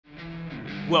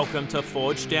Welcome to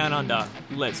Forge Down Under.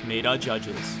 Let's meet our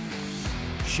judges.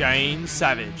 Shane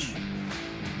Savage,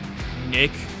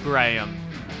 Nick Graham,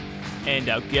 and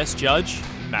our guest judge,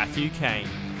 Matthew Kane.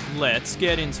 Let's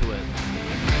get into it.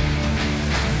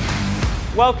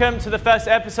 Welcome to the first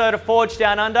episode of Forge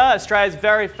Down Under, Australia's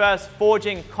very first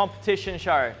forging competition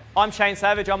show. I'm Shane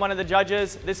Savage, I'm one of the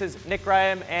judges. This is Nick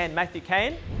Graham and Matthew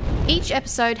Kane. Each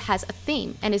episode has a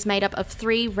theme and is made up of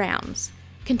 3 rounds.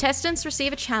 Contestants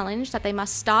receive a challenge that they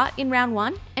must start in round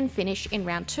 1 and finish in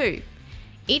round 2.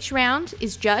 Each round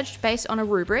is judged based on a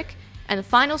rubric, and the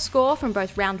final score from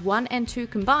both round 1 and 2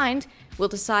 combined will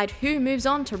decide who moves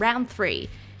on to round 3,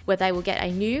 where they will get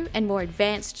a new and more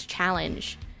advanced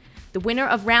challenge. The winner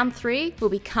of round 3 will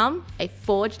become a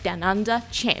Forge Down Under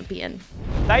champion.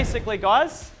 Basically,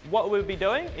 guys, what we'll be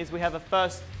doing is we have a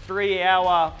first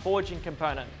 3-hour forging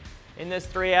component. In this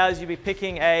 3 hours, you'll be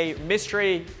picking a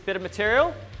mystery bit of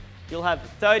material. You'll have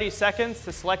 30 seconds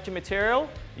to select your material.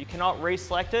 You cannot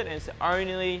reselect it, and it's the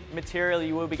only material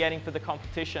you will be getting for the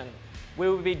competition. We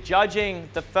will be judging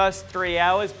the first 3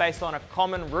 hours based on a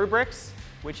common rubrics,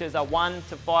 which is a 1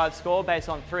 to 5 score based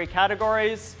on 3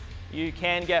 categories. You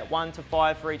can get 1 to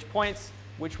 5 for each points,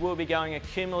 which will be going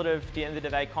accumulative to the end of the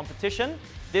day competition.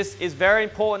 This is very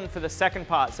important for the second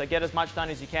part, so get as much done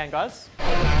as you can, guys.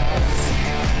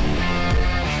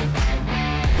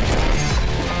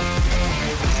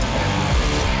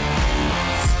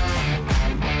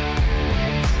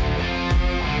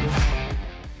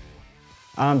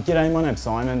 G'day, my name's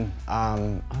Simon.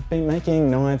 I've been making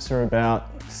knives for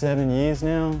about 7 years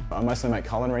now. I mostly make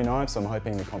culinary knives, so I'm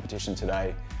hoping the competition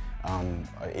today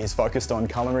is focused on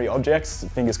culinary objects,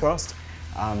 fingers crossed.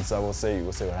 So we'll see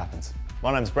what happens.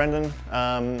 My name's Brendan.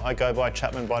 I go by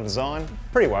Chapman by design.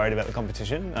 Pretty worried about the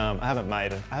competition. I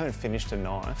haven't finished a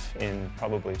knife in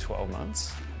probably 12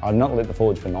 months. I've not lit the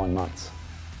forge for 9 months,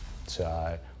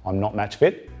 so I'm not match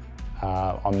fit.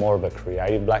 I'm more of a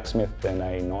creative blacksmith than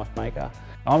a knife maker.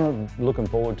 I'm looking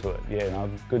forward to it, yeah, a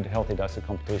good healthy dose of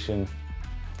competition.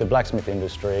 The blacksmith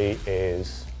industry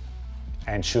is,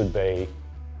 and should be,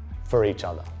 for each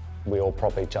other. We all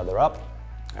prop each other up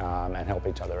and help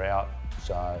each other out.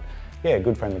 So yeah,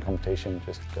 good friendly competition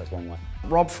just goes a long way.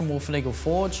 Rob from Wolf and Eagle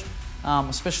Forge.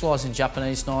 I specialise in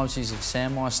Japanese knives using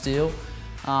samurai steel.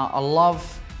 I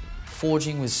love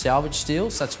forging with salvage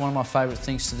steel, so that's one of my favourite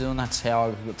things to do, and that's how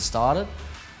I got started.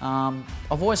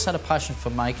 I've always had a passion for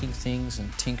making things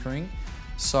and tinkering,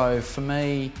 so for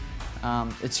me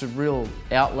it's a real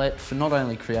outlet for not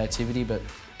only creativity, but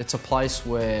it's a place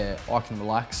where I can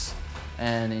relax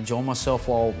and enjoy myself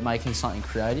while making something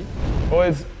creative.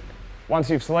 Boys, once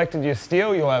you've selected your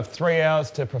steel, you'll have 3 hours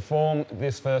to perform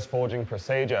this first forging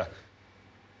procedure.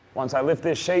 Once I lift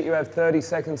this sheet, you have 30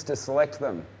 seconds to select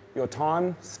them. Your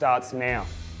time starts now.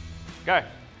 Go.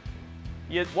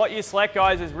 What you select,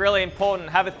 guys, is really important.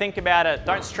 Have a think about it.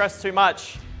 Don't stress too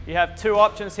much. You have 2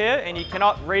 options here, and you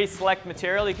cannot reselect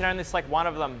material. You can only select one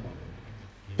of them.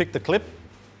 Pick the clip.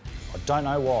 I don't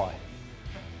know why.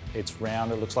 It's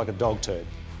round, it looks like a dog turd.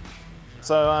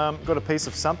 So got a piece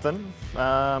of something.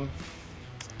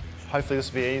 Hopefully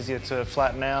this will be easier to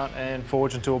flatten out and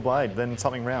forge into a blade than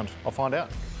something round. I'll find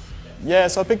out. Yeah,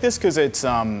 so I picked this because it's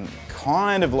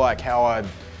kind of like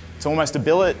it's almost a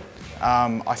billet.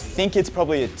 I think it's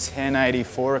probably a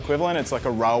 1084 equivalent. It's like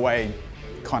a railway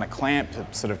kind of clamp.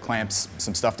 It sort of clamps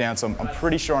some stuff down. So I'm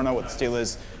pretty sure I know what the steel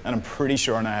is, and I'm pretty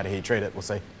sure I know how to heat treat it. We'll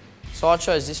see. So I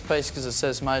chose this piece because it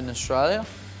says made in Australia.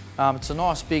 It's a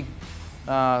nice big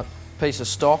piece of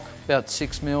stock, about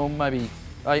 6mm, maybe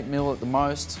 8mm at the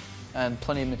most, and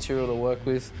plenty of material to work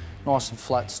with. Nice and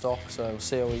flat stock, so we'll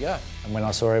see how we go. And when I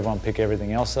saw everyone pick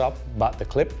everything else up but the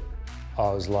clip,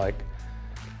 I was like,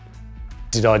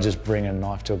 did I just bring a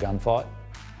knife to a gunfight?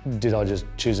 Did I just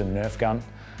choose a Nerf gun?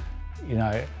 You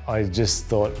know, I just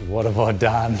thought, what have I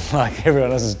done? Like,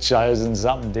 everyone else has chosen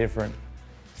something different.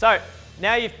 So,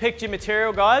 now you've picked your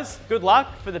material, guys. Good luck.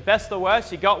 For the best or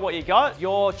worst, you got what you got.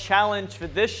 Your challenge for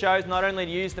this show is not only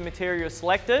to use the material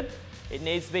selected, it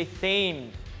needs to be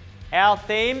themed. Our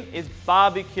theme is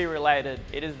barbecue related.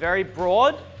 It is very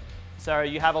broad, so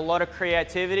you have a lot of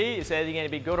creativity. It's either going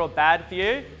to be good or bad for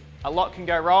you. A lot can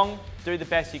go wrong. Do the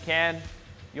best you can.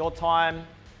 Your time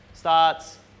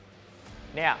starts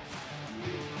now.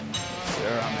 Is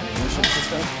there an ignition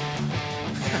system?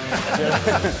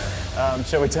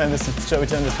 Shall we turn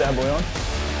this bad boy on?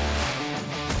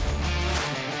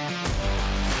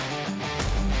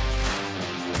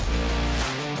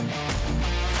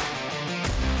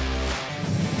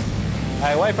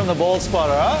 Hey, away from the bald spot,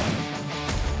 all right?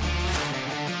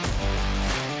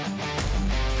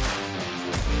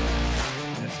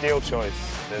 Steel choice.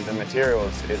 The material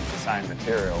is the same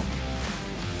material,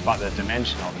 but the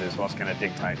dimension of it is what's going to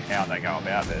dictate how they go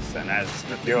about this. And as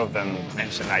a few of them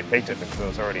mentioned, they picked it because it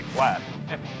was already flat,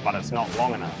 but it's not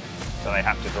long enough, so they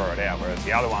have to draw it out, whereas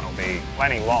the other one will be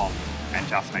plenty long and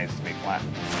just needs to be flat.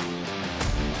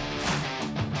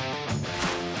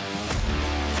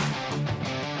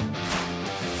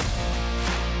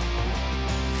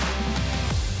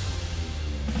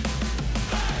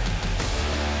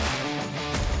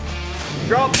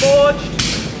 Drop forged.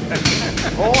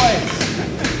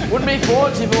 Always. Wouldn't be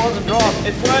forged if it wasn't dropped.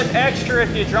 It's worth extra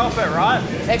if you drop it, right?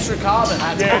 Extra carbon.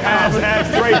 Yeah, it has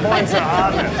 3 points of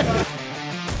hardness.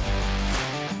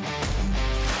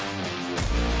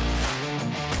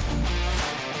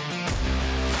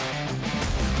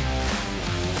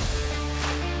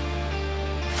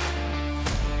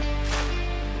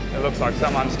 It looks like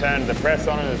someone's turned the press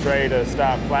on and is ready to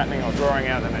start flattening or drawing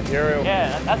out the material.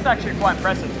 Yeah, that's actually quite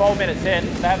impressive. 12 minutes in,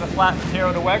 they have a flat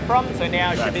material to work from, so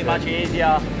now it should be much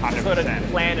easier to sort of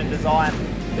plan and design.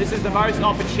 This is the most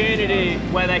opportunity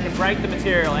where they can break the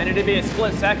material, and it'll be a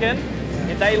split second.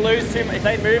 If they lose too much, if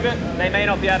they move it, they may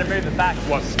not be able to move it back.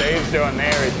 What Steve's doing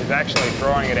there is he's actually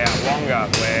drawing it out longer,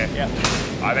 where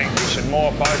I think we should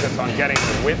more focus on getting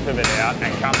the width of it out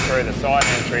and come through the side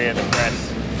entry of the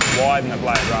press, widen the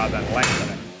blade rather than lengthen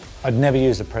it. I'd never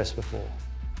used a press before,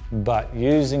 but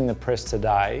using the press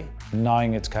today,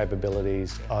 knowing its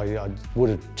capabilities, I would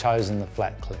have chosen the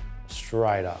flat clip,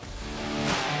 straight up.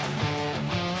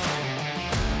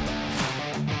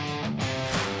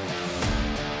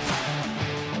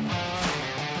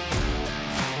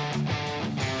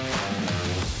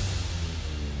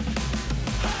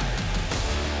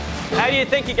 How do you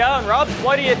think you're going, Rob?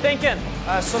 What are you thinking?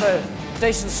 Sort of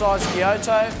decent sized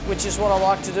Kyoto, which is what I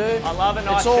like to do. I love it.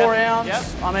 Nice. It's all round. Yep.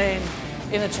 I mean,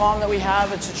 in the time that we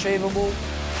have, it's achievable.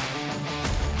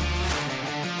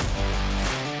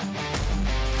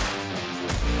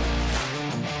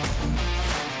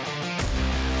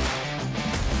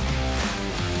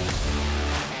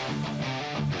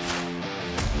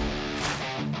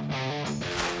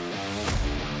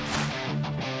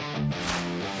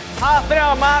 Half an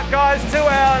hour mark, guys. 2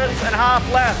 hours and half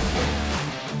left.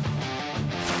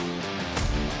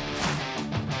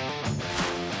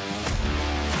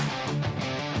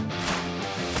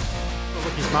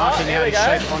 Look, he's marking out his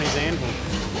shape on his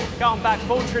anvil. Going back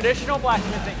full traditional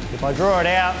blacksmithing. If I draw it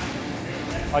out,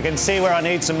 I can see where I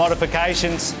need some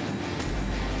modifications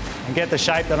and get the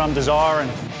shape that I'm desiring.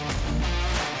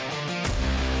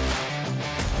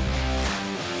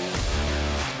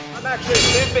 I'm actually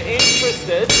super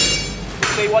interested to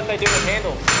see what they do with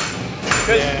handles.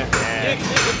 Because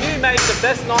if you make the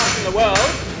best knife in the world,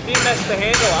 if you mess the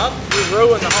handle up, you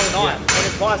ruin the whole knife, and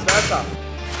it's vice versa.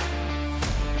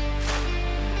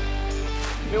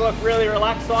 You look really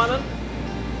relaxed, Simon.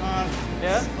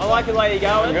 Yeah, I like the way you're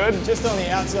going. Good, just on the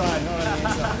outside, not on the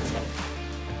inside.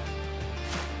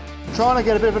 Trying to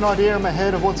get a bit of an idea in my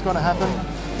head of what's going to happen.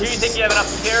 Do you think you have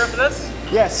enough material for this?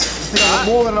 Yes, I think I've got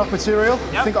more than enough material.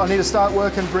 Yep. I think I need to start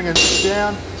working, bringing it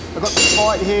down. I've got the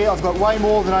height here, I've got way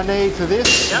more than I need for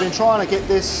this. Yep. I've been trying to get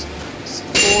this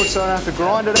forward so I don't have to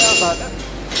grind it out, but...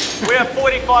 We are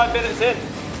 45 minutes in.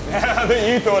 I think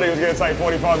you thought he was going to say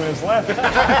 45 minutes left.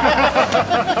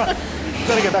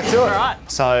 Better get back to it. All right.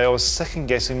 So I was second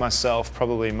guessing myself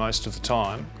probably most of the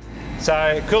time.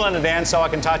 So cooling it down so I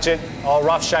can touch it, I'll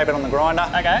rough shape it on the grinder,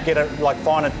 Okay. get it, like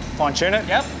fine tune it.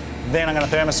 Yep. Then I'm going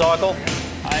to thermocycle.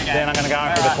 Okay. Then I'm going to go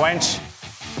in for the quench.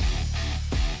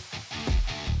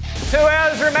 2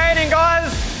 hours remaining,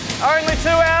 guys. Only 2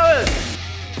 hours.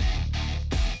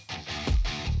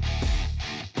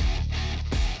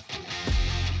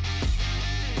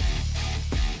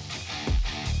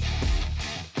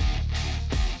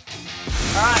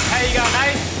 All right, how you going,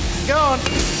 mate? Going.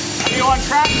 Are you on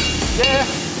track? Yeah.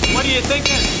 What are you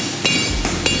thinking?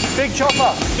 Big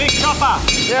chopper. Big chopper.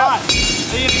 Yeah. Right.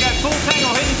 Are you gonna go full tank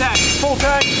or hidden tank? Full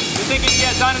tank. You think you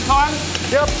can get done in time?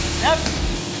 Yep. Yep.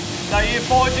 So are you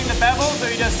forging the bevels or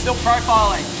are you just still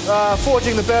profiling?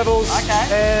 Forging the bevels. Okay.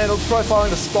 And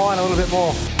profiling the spine a little bit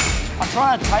more. I'm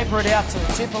trying to taper it out to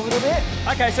the tip a little bit.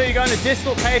 Okay, so you're going to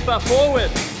distal taper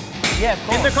forward Yeah, of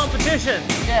course. in the competition.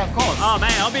 Yeah, of course. Oh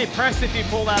man, I'll be impressed if you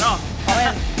pull that off. I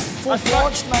mean, full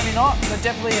forged, maybe not, but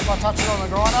definitely if I touch it on the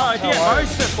grinder. Oh, if you get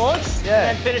most of it forged, Yeah.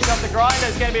 and then finish off the grinder,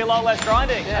 it's going to be a lot less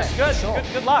grinding. Yeah, That's good. sure.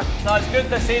 Good luck. So it's good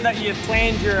to see that you've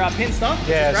planned your pin stuff. Which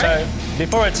Yeah, is great. so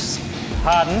before it's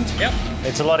hardened, Yep.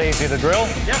 it's a lot easier to drill.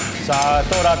 Yep. So I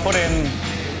thought I'd put in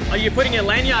Are you putting a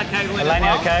lanyard cable in a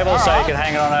lanyard as well? cable All so you right. can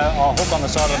hang it on a hook on the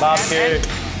side of the barbecue.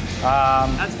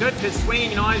 That's good, because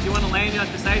swinging knives, you want to land it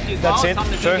at the safety as well. That's it,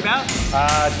 Something to true. think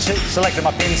about. Selected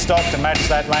my pin stock to match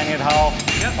that lanyard hole.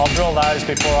 Yep. I'll drill those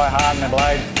before I harden the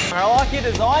blade. I like your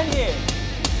design here.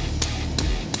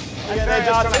 That's very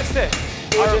artistic.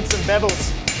 Forging some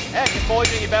bevels. Yeah, you're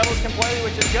forging your bevels completely,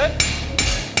 which is good.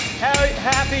 How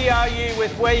happy are you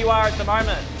with where you are at the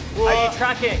moment? Are you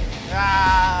tracking?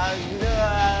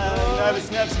 Nervous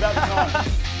about the time.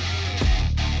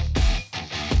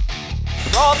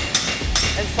 Rob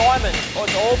and Simon, it's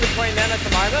all between them at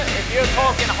the moment. If you're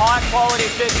talking high quality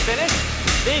fit and finish,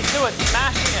 these two are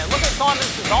smashing it. Look at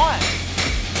Simon's design.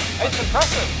 It's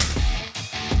impressive.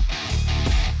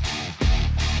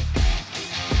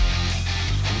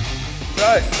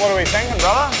 So, what are we thinking,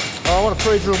 brother? I want to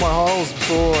pre-drill my holes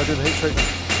before I do the heat treatment.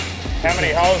 How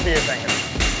many holes are you thinking?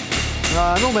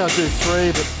 Normally I do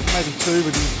 3, but maybe 2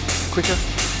 would be quicker.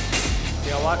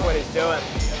 Yeah, I like what he's doing.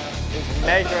 He's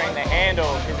measuring the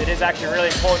handle, because it is actually really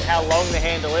important how long the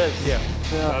handle is.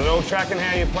 So it's all tracking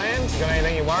how you planned? Got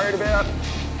anything you're worried about?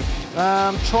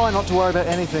 Try not to worry about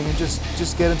anything and just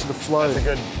get into the flow.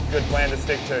 That's a good plan to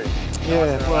stick to. Yeah,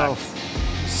 Nice and well, relaxed.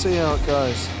 see how it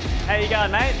goes. How you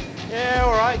going, mate? Yeah,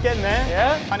 all right, getting there.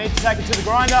 Yeah? I need to take it to the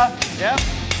grinder. Yeah?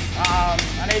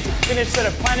 I need to finish sort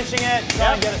of planishing it,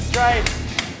 try and get it straight.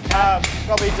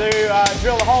 Probably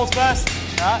drill the holes first.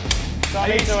 Right. So Are I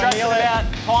you need to stressing anneal it. about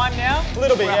time now? A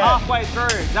little bit, We're yeah. halfway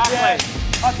through, exactly. Yeah,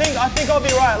 I think I'll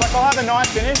be right. Like I'll have a knife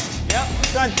finished. Yep.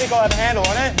 Don't think I'll have a handle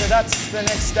on it, but that's the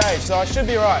next stage. So I should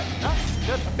be right. No,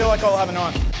 good. I feel like I'll have a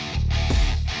knife.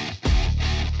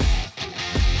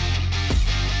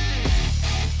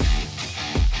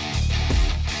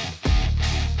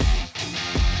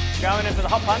 Going in for the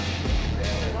hot punch.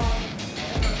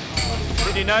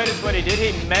 Did you notice what he did?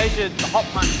 He measured the hot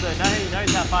punch, so now he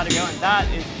knows how far to go, and that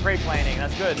is pre-planning.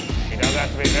 That's good. He does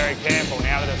have to be very careful.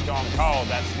 Now that it's gone cold,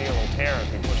 that steel will tear if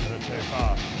he pushes it too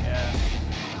far. Yeah.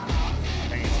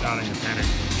 I think he's starting to panic.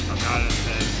 I've noticed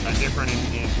there's a difference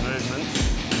in his movements.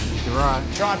 You're right.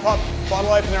 Try and pop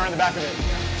bottle opener in the back of it.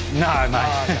 No,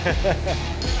 mate.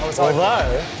 I was Although,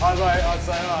 I'd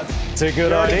say, oh, it's a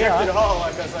good already idea. drifted a hole.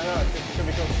 Like I say, oh, it could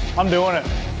be cool. I'm doing it.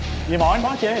 You mind?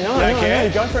 Fuck yeah, no, Don't care?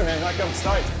 go for it, man. Like I'm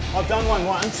stoked. I've done one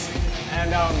once, and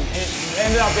it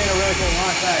ended up being a really cool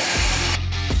night, eh?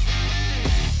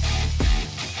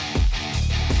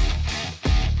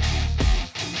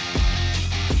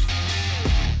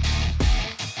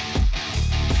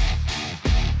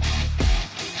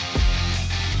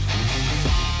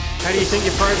 How do you think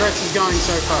your progress is going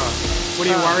so far? What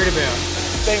are you worried about?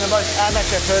 Being the most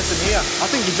amateur person here. I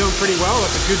think you're doing pretty well.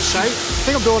 It's a good shape. I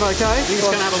think I'm doing okay. I think it's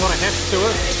going to have a lot of heft to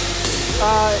it.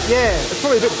 Yeah, it's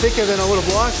probably a bit thicker than I would have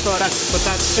liked, but But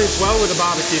that suits well with the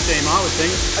barbecue team, I would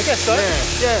think. I guess so.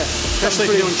 Yeah. Yeah.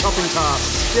 Especially if you're doing chopping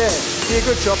tasks. Yeah, be a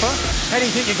good chopper. How do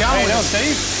you think you're going with it,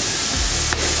 Steve?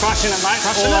 Crushing it, mate.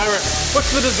 Crushing All it? over it. What's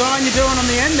the design you're doing on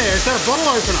the end there? Is that a bottle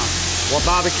opener? What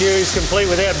barbecue is complete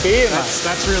without beer, mate?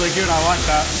 That's really good. I like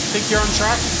that. Think you're on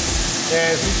track?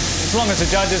 Yeah, as long as the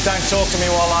judges don't talk to me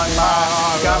while I'm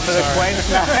going for the queen.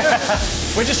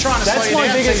 We're just trying to slow That's you my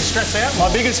down so you biggest stress out.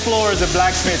 My biggest flaw as a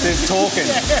blacksmith is talking.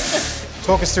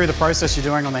 Talk us through the process you're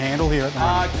doing on the handle here at the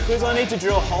moment. Because I need to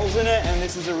drill holes in it, and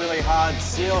this is a really hard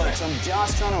steel, so I'm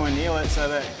just trying to anneal it so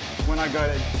that when I go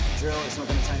to drill, it's not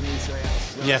going to take me 3 hours.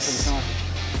 So Yes. that's the time.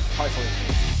 Hopefully.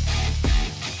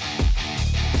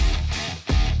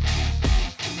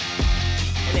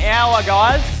 An hour,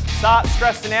 guys. Start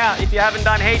stressing out if you haven't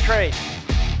done heat treat.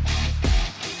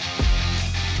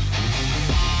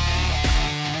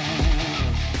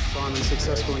 Simon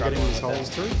successful in getting these holes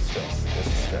through.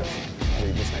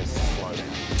 He just needs to slow down.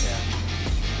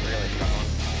 Really cut on.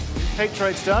 Heat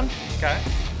treat's done. Okay.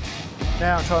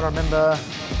 Now I'm trying to remember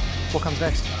what comes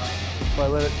next. If I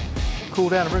let it cool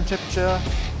down to room temperature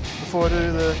before I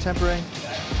do the tempering.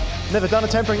 Never done a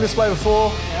tempering this way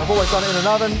before. I've always done it in an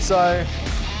oven, so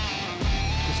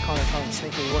just kind of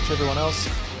sneakily watch everyone else.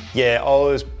 Yeah, I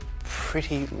was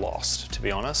pretty lost, to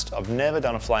be honest. I've never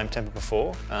done a flame temper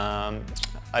before.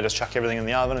 I just chuck everything in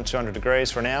the oven at 200 degrees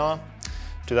for an hour,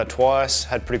 do that twice,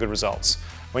 had pretty good results.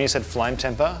 When you said flame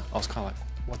temper, I was kind of like,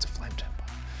 what's a flame temper?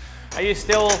 Are you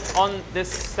still on this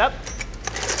step?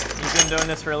 You've been doing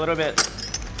this for a little bit.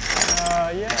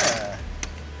 Yeah.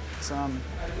 It's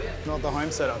not the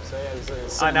home setup, so yeah,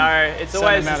 there's a I know, it's certain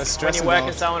always amount of when stress you work in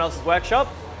involved. someone else's workshop.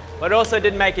 But it also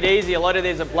didn't make it easy. A lot of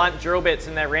these are blunt drill bits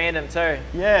and they're random too.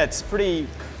 Yeah, it's pretty,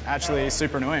 actually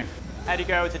super annoying. How do you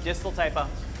go with the distal taper?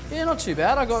 Yeah, not too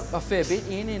bad. I got a fair bit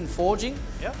in forging,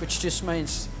 Yep. which just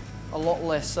means a lot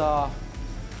less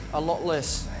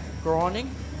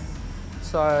grinding.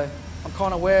 So I'm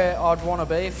kind of where I'd want to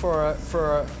be for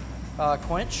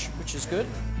quench, which is good.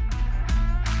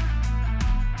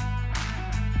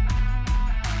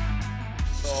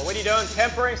 So what are you doing?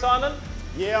 Tempering, Simon?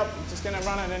 Yep, I'm just gonna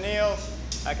run an anneal.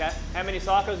 Okay. How many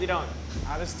cycles are you doing?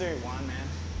 I'll just do one, man.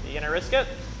 Are you gonna risk it?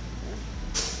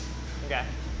 Okay.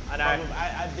 I know.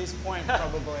 At this point,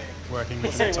 probably. Working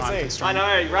We'll with see, the time we'll see. constraint.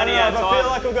 I know, running out of I time. feel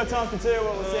like we've got time for two,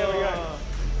 but we'll see how we go.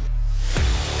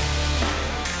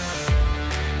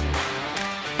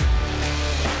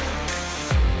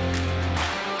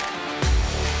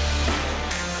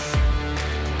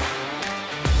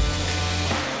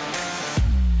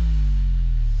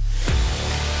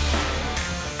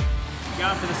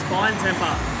 Going for the spine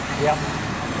temper. Yep.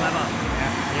 Clever.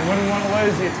 You wouldn't want to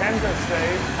lose your temper,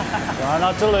 Steve. Try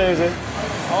not to lose it.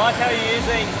 I like how you're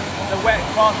using the wet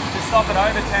cloth to stop it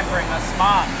over tempering. That's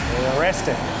smart. You're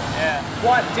arresting. Yeah.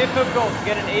 Quite difficult to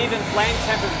get an even flame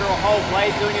temper through a whole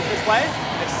blade doing it this way,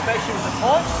 especially with the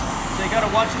torch. So you got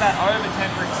to watch that over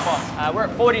tempering spot. We're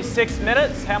at 46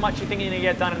 minutes. How much do you think you're going to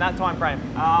get done in that time frame?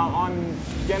 I'm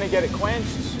gonna get it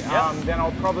quenched. Yep. Then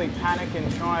I'll probably panic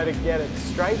and try to get it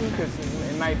straightened because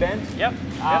it may bend. Yep.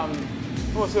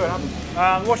 We'll see what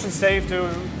happens. Watching Steve do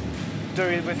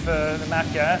it with the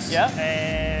MAP gas, Yeah.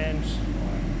 and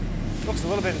looks a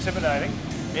little bit intimidating.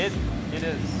 It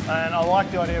is. And I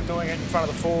like the idea of doing it in front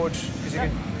of the forge because you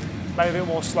can maybe a bit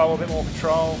more slow, a bit more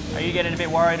control. Are you getting a bit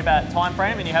worried about time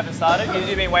frame and you haven't started? Because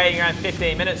you've been waiting around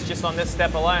 15 minutes just on this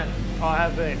step alone. I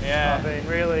have been. Yeah. I've been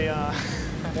really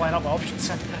weighing up my options.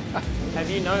 Have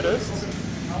you noticed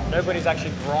nobody's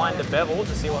actually grind the bevel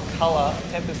to see what colour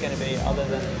temper's going to be other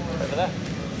than over there?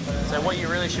 So what you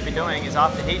really should be doing is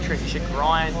after heat treat, you should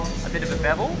grind a bit of a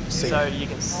bevel so you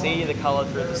can see the colour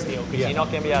through the steel because you're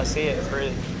not going to be able to see it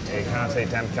through. Yeah, you can't see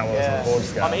temp colours on the forge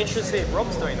scale. I'm interested if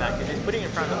Rob's doing that because he's putting it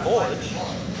in front of the forge,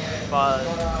 but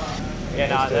yeah,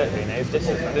 no, this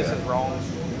is wrong.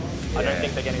 I don't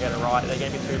think they're going to get it right. They're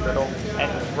going to be too brittle.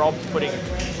 And Rob's putting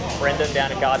Brendan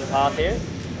down a garden path here.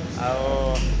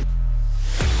 Oh.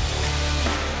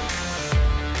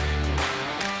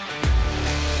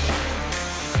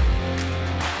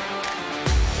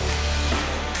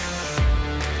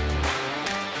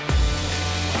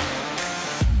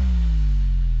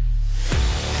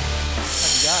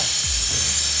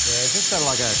 Just got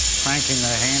like a crank in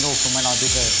the handle from when I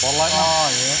did the bottle opener. Oh,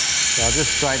 yeah. So I'm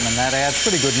just straightening that out. It's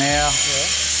pretty good now.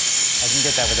 Yeah. I can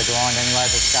get that with a grind anyway,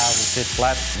 the scales will sit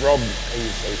flat. Rob,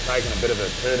 he's taken a bit of a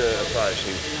tutor approach.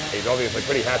 He's obviously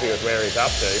pretty happy with where he's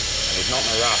up to, and he's not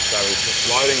in a rush, so he's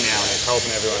just loading now and he's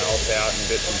helping everyone else out in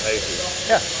bits and pieces.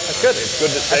 Yeah, that's good. It's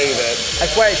good to see that.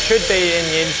 That's where it should be in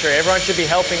the industry. Everyone should be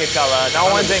helping each other.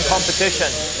 No one's in competition.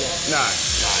 No,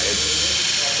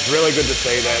 it's really good to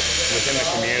see that within the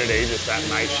community, just that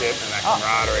mateship and that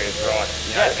camaraderie is right.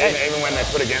 You know, even when they're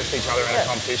put against each other in a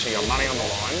competition, you got money on the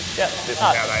line, this is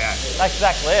how they act. That's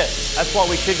exactly it. That's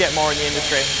what we should get more in the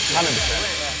industry.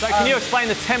 100%. So can you explain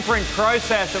the tempering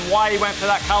process and why you went for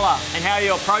that colour and how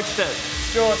you approached it?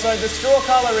 Sure, so the straw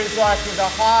colour is like the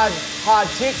hard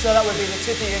tip, so that would be the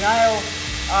tip of your nail.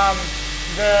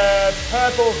 The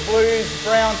purples, blues,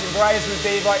 browns and greys would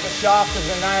be like the shaft of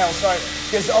the nail. So,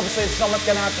 because obviously someone's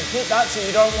going to have to hit that, so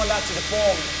you don't want that to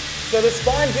deform. So the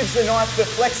spine gives the knife the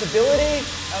flexibility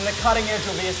and the cutting edge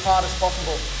will be as hard as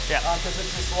possible. Yeah. Because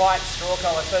it's this light straw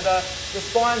colour. So the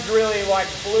spine's really like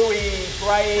bluey,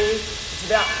 grey. It's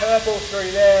about purple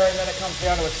through there and then it comes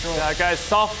down to a straw. So it goes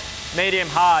soft, medium,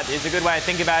 hard is a good way to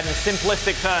think about it in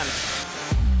simplistic terms.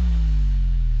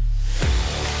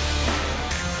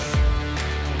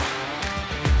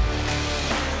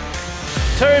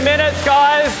 Two minutes,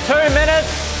 guys, 2 minutes.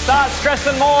 Start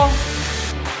stressing more.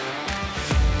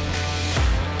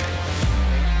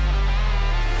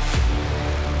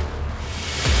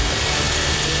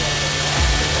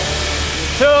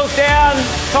 Tools down,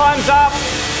 time's up.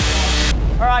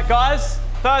 All right, guys,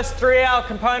 first 3 hour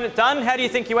component done. How do you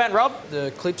think you went, Rob?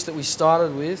 The clips that we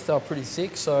started with are pretty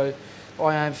thick, so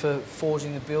I aim for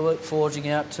forging the billet, forging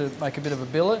out to make a bit of a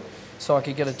billet, so I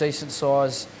could get a decent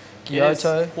size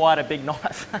Giotto. It's quite a big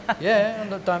knife. Yeah,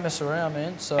 don't mess around,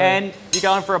 man. So. And you're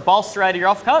going for a bolster out of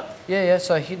your offcut? Yeah,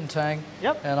 so hit and tang.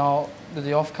 Yep. And with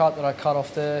the offcut that I cut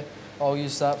off there, I'll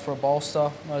use that for a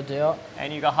bolster, no doubt.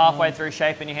 And you got halfway through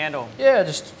shaping your handle? Yeah, I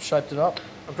just shaped it up.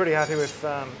 I'm pretty happy with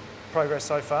progress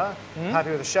so far. Happy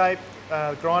with the shape,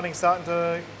 grinding starting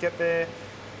to get there.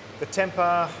 The temper,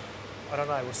 I don't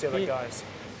know, we'll see how that goes.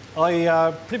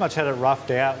 I pretty much had it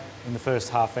roughed out in the first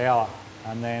half hour,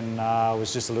 and then it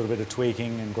was just a little bit of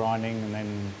tweaking and grinding, and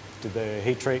then did the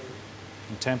heat treat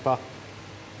and temper.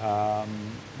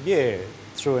 Yeah,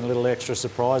 threw in a little extra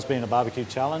surprise, being a barbecue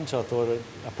challenge. I thought it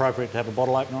appropriate to have a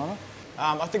bottle opener on it.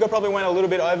 I think I probably went a little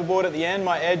bit overboard at the end.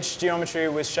 My edge geometry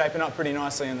was shaping up pretty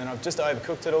nicely and then I've just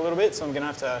overcooked it a little bit, so I'm going to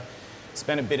have to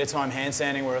spend a bit of time hand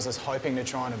sanding, whereas I was hoping to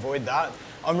try and avoid that.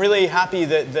 I'm really happy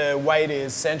that the weight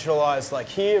is centralised like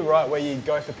here, right where you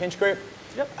go for pinch grip.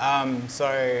 Yep.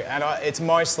 It's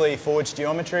mostly forged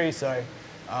geometry, so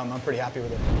I'm pretty happy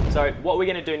with it. So what we're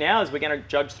going to do now is we're going to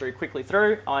judge quickly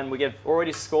through, and we've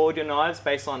already scored your knives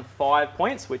based on 5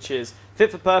 points, which is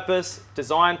fit for purpose,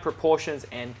 design, proportions,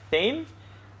 and theme.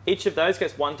 Each of those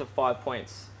gets 1 to 5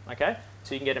 points, okay?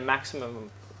 So you can get a maximum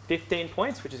of 15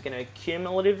 points, which is going to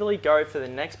cumulatively go for the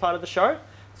next part of the show.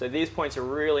 So these points are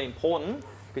really important,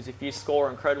 because if you score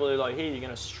incredibly low here, you're going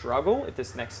to struggle at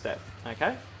this next step,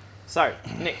 okay? So,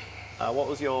 Nick, what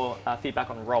was your feedback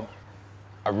on Rob?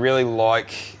 I really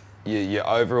like your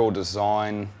overall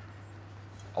design.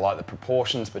 I like the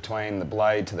proportions between the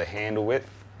blade to the handle width.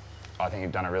 I think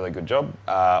you've done a really good job.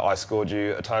 I scored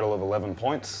you a total of 11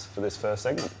 points for this first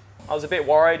segment. I was a bit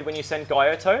worried when you sent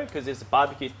Gyoto because there's a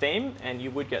barbecue theme and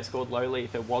you would get scored lowly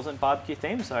if it wasn't barbecue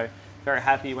theme. So very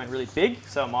happy you went really big.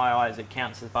 So in my eyes, it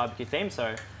counts as barbecue theme.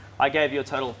 So I gave you a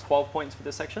total of 12 points for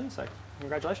this section. So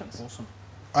congratulations. Awesome.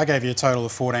 I gave you a total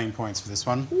of 14 points for this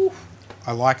one. Oof.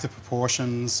 I like the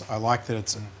proportions. I like that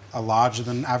it's a larger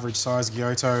than average size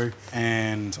Gyoto,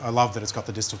 and I love that it's got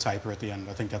the distal taper at the end.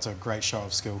 I think that's a great show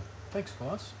of skill. Thanks,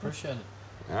 guys. Appreciate it.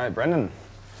 All right, Brendan.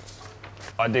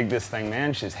 I dig this thing,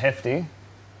 man. She's hefty.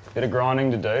 Bit of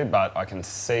grinding to do, but I can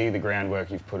see the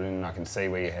groundwork you've put in and I can see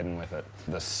where you're heading with it.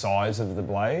 The size of the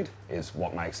blade is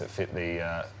what makes it fit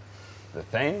the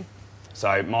theme.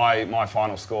 So my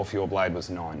final score for your blade was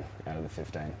 9 out of the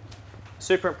 15.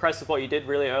 Super impressed with what you did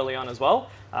really early on as well.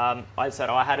 I said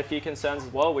I had a few concerns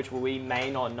as well, which we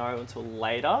may not know until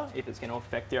later if it's going to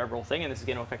affect the overall thing, and this is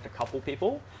going to affect a couple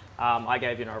people. I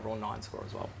gave you an overall 9 score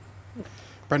as well.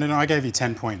 Brendan, I gave you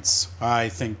 10 points. I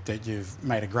think that you've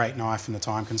made a great knife in the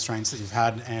time constraints that you've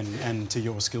had and to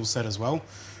your skill set as well.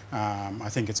 I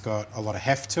think it's got a lot of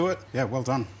heft to it. Yeah, well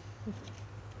done.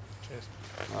 Cheers.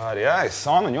 Rightio,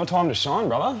 Simon, your time to shine,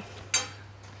 brother.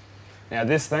 Now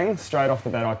this thing, straight off the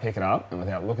bat I pick it up and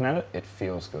without looking at it, it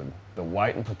feels good. The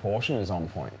weight and proportion is on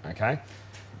point, okay?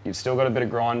 You've still got a bit of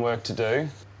grind work to do.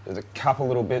 There's a couple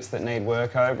little bits that need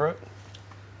work over it,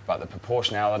 but the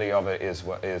proportionality of it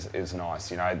is nice.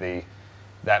 You know,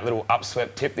 that little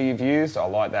upswept tip that you've used, I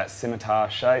like that scimitar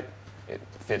shape. It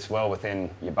fits well within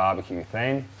your barbecue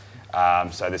theme.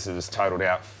 So this is totaled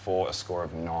out for a score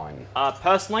of 9.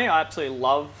 Personally, I absolutely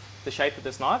love the shape of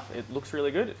this knife. It looks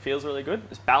really good, it feels really good.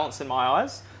 It's balanced in my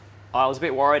eyes. I was a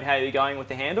bit worried how you're going with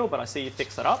the handle, but I see you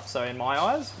fixed it up. So in my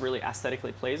eyes, really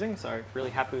aesthetically pleasing. So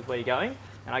really happy with where you're going.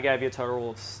 And I gave you a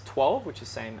total of 12, which is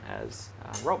same as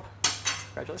Rob.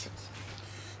 Congratulations.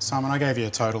 Simon, I gave you a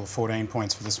total of 14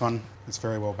 points for this one. It's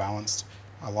very well balanced.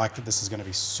 I like that this is going to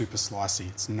be super slicey.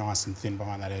 It's nice and thin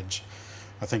behind that edge.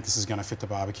 I think this is going to fit the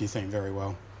barbecue theme very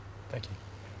well. Thank you.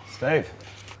 Steve,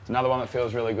 it's another one that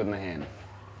feels really good in the hand.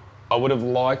 I would have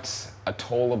liked a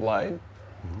taller blade.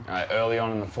 Early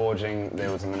on in the forging,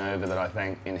 there was a manoeuvre that I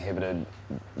think inhibited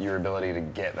your ability to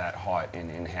get that height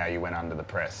in how you went under the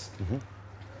press.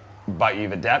 But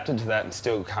you've adapted to that and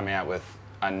still come out with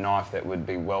a knife that would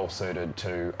be well suited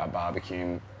to a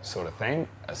barbecue sort of theme,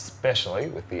 especially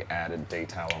with the added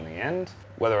detail on the end.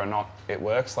 Whether or not it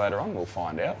works later on, we'll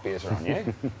find out. Beers are on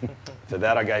you. For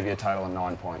that, I gave you a total of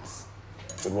 9 points.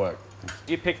 Good work.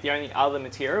 You picked the only other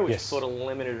material, which Yes. is sort of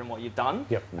limited in what you've done.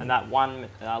 Yep. And that one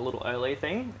little early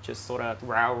thing, just sort of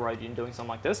railroad you in doing something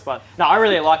like this. But no, I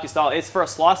really like your style. It's for a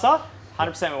slicer,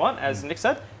 100% we want, as Nick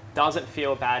said. Doesn't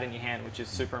feel bad in your hand, which is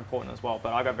super important as well.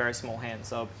 But I got very small hands,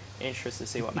 so I'm interested to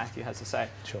see what Matthew has to say.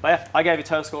 Sure. But yeah, I gave you a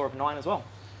total score of 9 as well.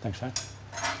 Thanks, Shane.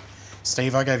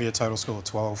 Steve, I gave you a total score of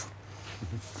 12.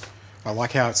 I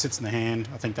like how it sits in the hand.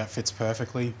 I think that fits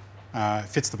perfectly. It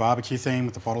fits the barbecue theme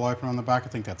with the bottle opener on the back. I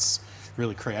think that's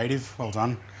really creative. Well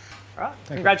done. All right.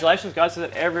 Congratulations, guys. So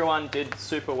that everyone did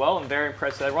super well. I'm very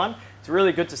impressed with everyone. It's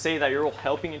really good to see that you're all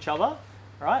helping each other. All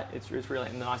right. It's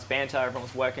really nice banter.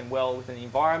 Everyone's working well within the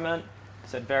environment.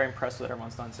 So very impressed with what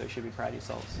everyone's done, so you should be proud of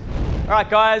yourselves. All right,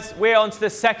 guys, we're on to the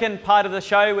second part of the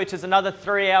show, which is another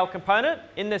 3-hour component.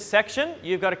 In this section,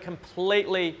 you've got to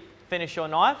completely finish your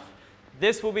knife.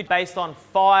 This will be based on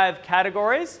 5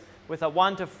 categories with a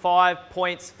 1 to 5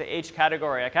 points for each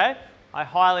category, okay? I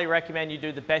highly recommend you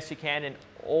do the best you can in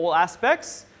all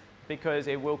aspects because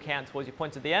it will count towards your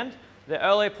points at the end. The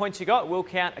earlier points you got will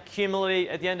count accumulatively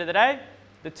at the end of the day.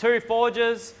 The 2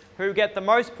 forgers who get the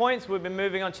most points will be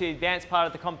moving on to the advanced part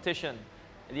of the competition.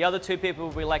 The other 2 people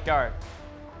will be let go.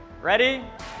 Ready,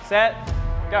 set,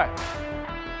 go.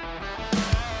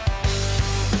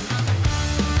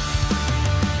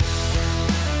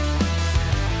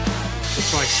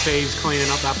 like Steve's cleaning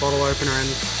up that bottle opener and...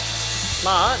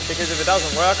 Smart, because if it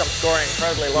doesn't work, I'm scoring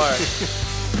incredibly low.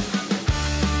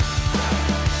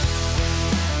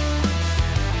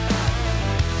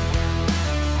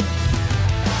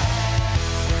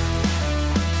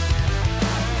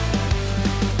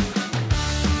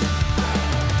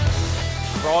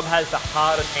 Rob has the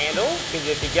hardest handle, because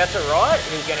if he gets it right,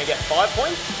 he's going to get 5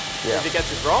 points. Yeah. If he gets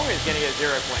it wrong, he's going to get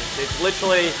 0 points. It's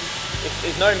literally,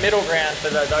 there's no middle ground for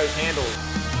those handles.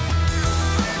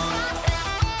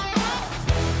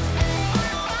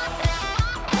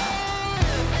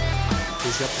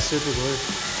 He's got the super glue.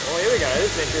 Oh, here we go.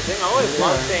 This is interesting. I always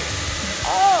love seeing.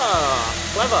 Ah,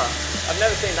 clever. I've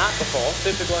never seen that before.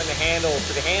 Super gluing the handle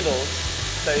to the handles,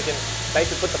 so you can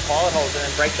basically put the pilot holes in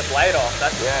and break the blade off.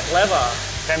 That's clever.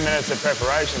 10 minutes of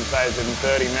preparation saves in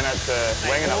 30 minutes of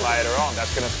winging it later on.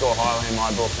 That's going to score highly in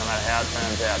my book, no matter how it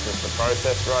turns out. Just the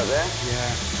process right there.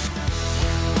 Yeah.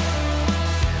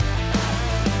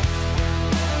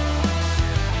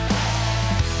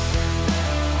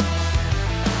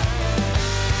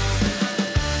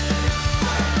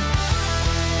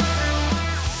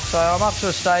 So I'm up to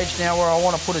a stage now where I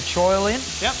want to put a choil in.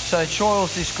 Yep. So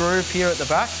choil's this groove here at the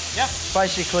back. Yep.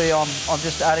 Basically, I'm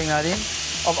just adding that in.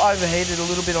 I've overheated a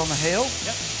little bit on the heel.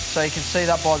 Yep. So you can see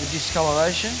that by the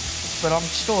discoloration, but I'm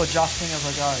still adjusting as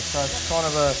I go. So it's kind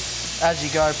of a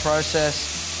as-you-go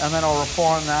process, and then I'll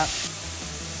refine that.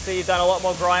 So you've done a lot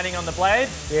more grinding on the blade?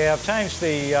 Yeah, I've changed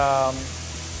the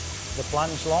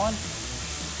plunge line.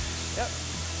 Yep.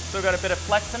 Still got a bit of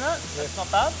flex in it, that's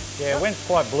not bad. Yeah, it went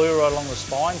quite blue right along the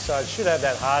spine, so it should have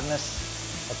that hardness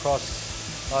across,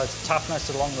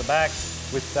 toughness along the back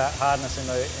with that hardness in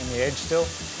the edge still.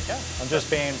 Okay. I'm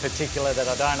just being particular that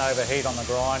I don't overheat on the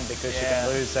grind because you can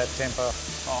lose that temper.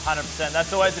 Oh, 100%.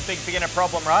 That's always a big beginner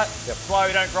problem, right? Yep. That's why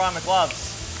we don't grind with gloves.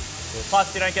 Yes.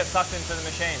 Plus, you don't get sucked into the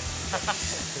machine.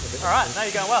 All right, now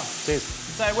you're going well. Cheers.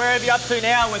 So where are you up to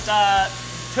now with 2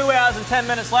 hours and 10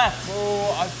 minutes left?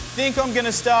 Oh, I think I'm going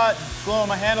to start gluing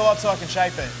my handle up so I can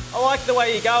shape it. I like the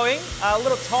way you're going. A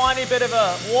little tiny bit of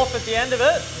a warp at the end of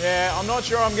it. Yeah, I'm not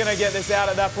sure I'm going to get this out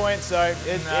at that point, so I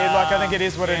think it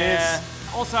is what it is.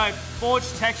 Also,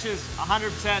 forged textures,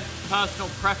 100% personal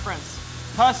preference.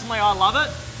 Personally, I love it,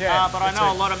 but I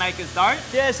know a lot of makers don't.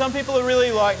 Yeah, some people are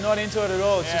really not into it at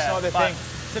all. It's just not their thing.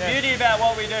 It's the beauty about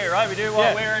what we do, right? We do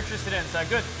what we're interested in, so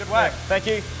good work. Thank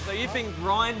you. So you've been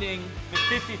grinding for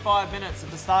 55 minutes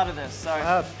at the start of this, so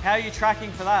how are you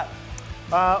tracking for that?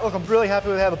 Look, I'm really happy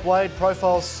with how the blade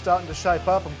profile's starting to shape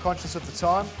up. I'm conscious of the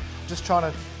time. Just trying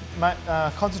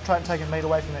to concentrate and taking meat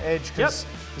away from the edge because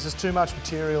there's just too much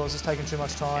material, it's just taking too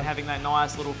much time. And having that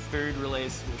nice little food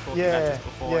release we were talking about just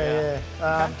before.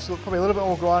 So probably a little bit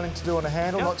more grinding to do on the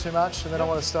handle, not too much, and then I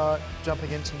want to start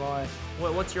jumping into my...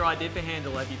 What's your idea for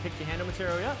handle? Have you picked your handle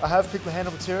material yet? I have picked the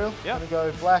handle material. I'm going to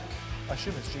go black, I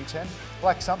assume it's G10,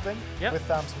 black something with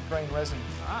some green resin.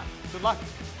 All right, good luck.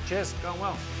 Cheers. Going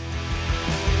well.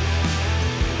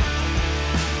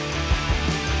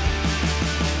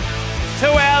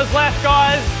 Two hours left,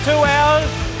 guys. 2 hours.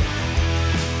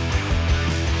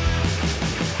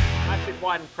 I'm actually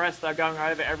quite impressed though going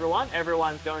over everyone.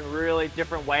 Everyone's going really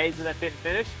different ways with their fit and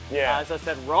finish. Yeah. As I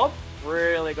said, Rob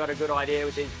really got a good idea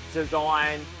with his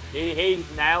design. He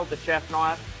nailed the chef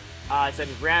knife. He said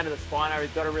he's rounded the spino.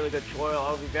 He's got a really good choil.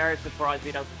 I'll be very surprised if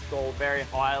he doesn't score very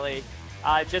highly.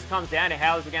 It just comes down to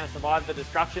how is he going to survive the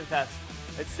destruction test.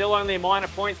 It's still only minor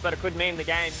points, but it could mean the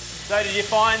game. So did you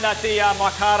find that the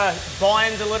micarta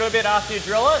binds a little bit after you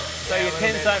drill it? So your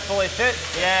pins don't fully fit?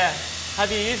 Yeah.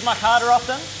 Have you used micarta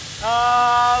often?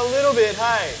 A little bit,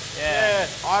 hey. Yeah.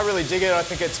 I really dig it. I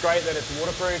think it's great that it's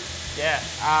waterproof. Yeah.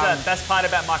 That's the best part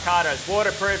about micarta. It's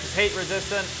waterproof, it's heat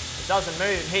resistant, it doesn't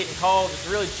move in heat and cold, it's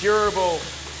really durable.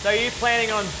 So are you planning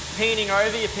on peening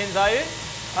over your pins, are you?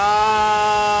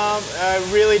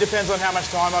 It really depends on how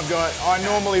much time I've got. I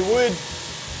normally would,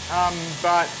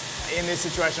 but in this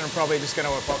situation, I'm probably just going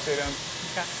to epoxy them.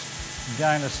 Okay. I'm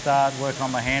going to start working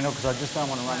on my handle because I just don't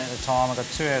want to run out of time. I've got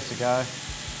 2 hours to go.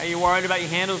 Are you worried about your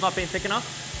handles not being thick enough?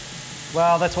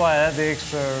 Well, that's why I have the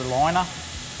extra liner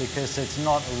because it's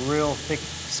not a real thick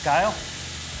scale.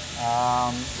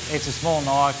 It's a small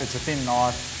knife, it's a thin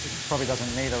knife. It probably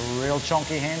doesn't need a real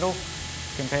chonky handle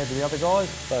compared to the other guys,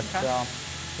 but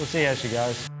we'll see how she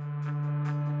goes.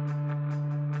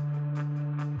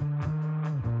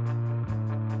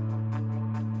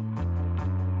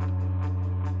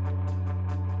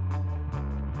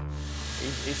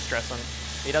 He's stressing.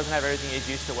 He doesn't have everything he's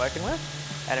used to working with,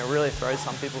 and it really throws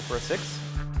some people for a 6.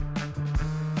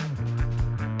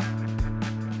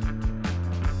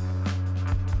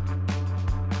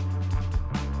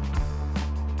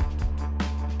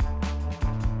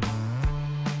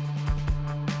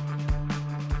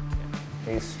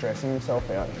 he's stressing himself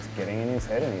out, he's getting in his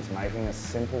head and he's making a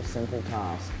simple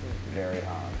task very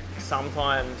hard.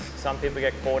 Sometimes some people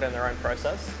get caught in their own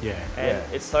process. Yeah. And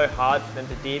it's so hard for them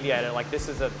to deviate it. Like this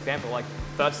is an example, like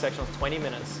first section was 20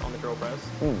 minutes on the drill press,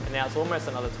 and now it's almost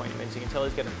another 20 minutes. You can tell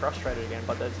he's getting frustrated again,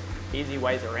 but there's easy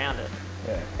ways around it.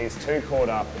 Yeah. He's too caught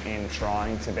up in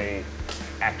trying to be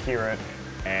accurate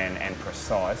and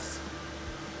precise,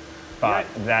 but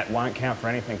that won't count for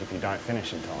anything if you don't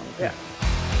finish in time. Yeah.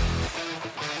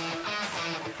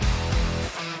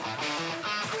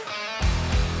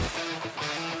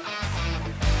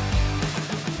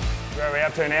 Where are we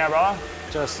up to now, brother?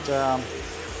 Just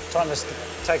trying to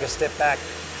take a step back.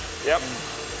 Yep.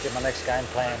 Get my next game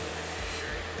plan.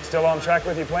 Still on track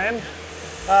with your plan?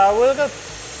 We've got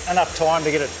enough time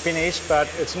to get it finished,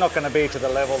 but it's not going to be to the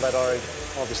level that I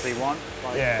obviously want.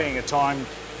 Like having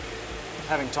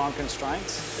time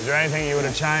constraints. Is there anything you would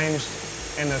have changed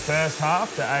in the first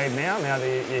half to aid now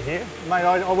that you're here? Mate,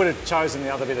 I would have chosen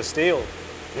the other bit of steel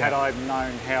had I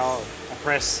known how a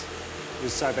press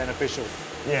is so beneficial.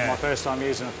 Yeah. My first time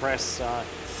using a press,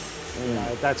 you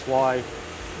know, that's why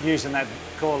using that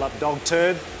call-up dog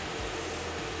turd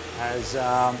has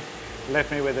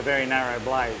left me with a very narrow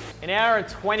blade. An hour and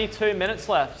 22 minutes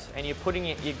left, and you're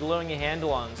gluing your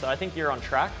handle on. So I think you're on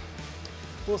track.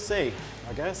 We'll see,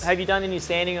 I guess. Have you done any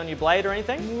sanding on your blade or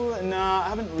anything? No, I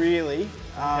haven't really.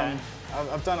 Okay.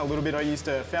 I've done a little bit.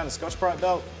 Found a Scotch-Brite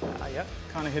belt. Yep.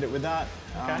 Kind of hit it with that.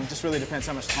 Just really depends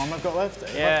how much time I've got left.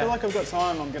 If Yeah. I feel like I've got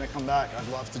time, I'm going to come back. I'd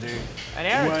love to do. An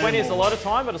hour and 20 is a lot of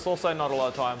time, but it's also not a lot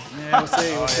of time. Yeah, we'll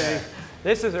see. We'll see.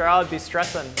 This is where I would be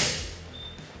stressing.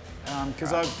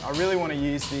 Because I really want to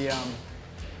use the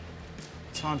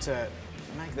time to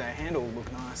make the handle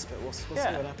look nice, but we'll see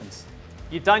what happens.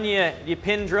 You've done your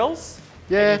pin drills?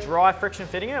 Yeah. And your dry friction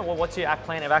fitting it? Well, what's your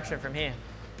plan of action from here?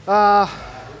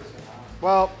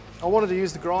 Well, I wanted to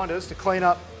use the grinders to clean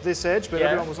up this edge, but Yeah.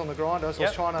 everyone was on the grinder, so I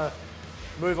was trying to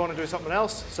move on and do something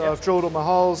else. So Yep. I've drilled all my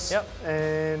holes, Yep.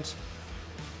 and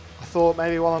I thought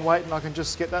maybe while I'm waiting I can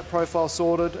just get that profile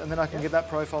sorted, and then I can get that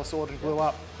profile sorted and glue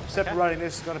up. Separating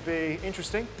this is going to be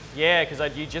interesting. Yeah,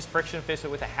 because you just friction fist it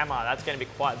with a hammer. That's going to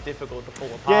be quite difficult to pull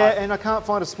apart. Yeah, and I can't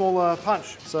find a smaller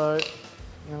punch, so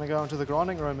I'm going to go into the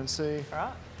grinding room and see All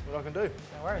right. what I can do.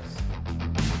 No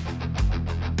worries.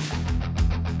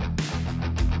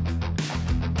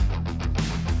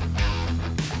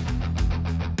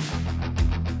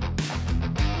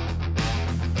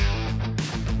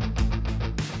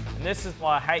 And this is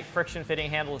why I hate friction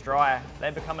fitting handles dry. They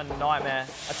become a nightmare.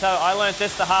 I tell you, I learned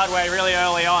this the hard way really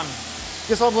early on.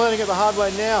 Guess I'm learning it the hard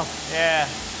way now. Yeah,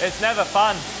 it's never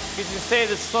fun. Because you see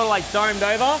it's sort of like domed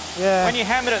over. Yeah. When you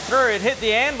hammered it through, it hit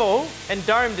the anvil and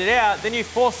domed it out, then you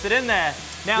forced it in there.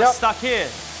 Now it's stuck here.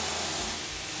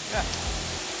 Yeah.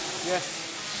 Yes.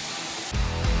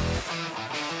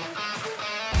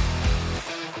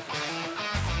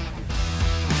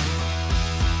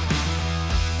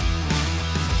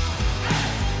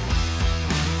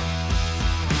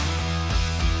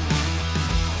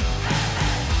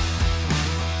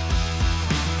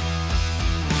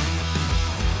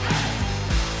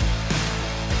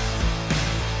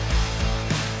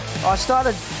 I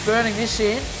started burning this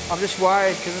in. I'm just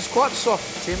worried because it's quite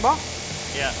soft timber.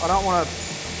 Yeah. I don't want to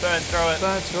burn through it.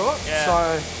 Yeah.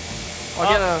 So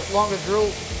I get a longer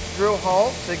drill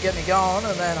hole to get me going,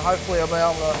 and then hopefully I'll be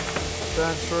able to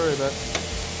burn through. But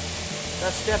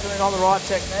that's definitely not the right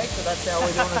technique, but that's how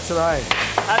we're doing it today.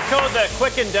 That's called the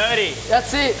quick and dirty.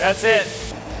 That's it. That's it.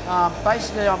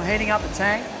 Basically, I'm heating up the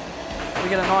tank. We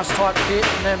get a nice tight fit,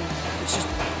 and then it's just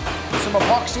some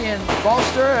epoxy and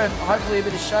bolster, and hopefully a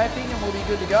bit of shaping, and we'll be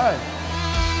good to go.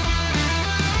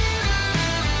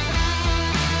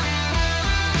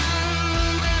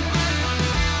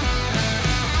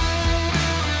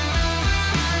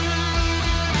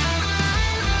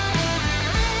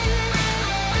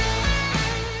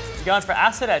 You're going for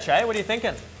acid etch, eh? What are you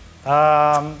thinking?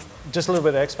 Just a little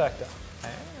bit of X Factor.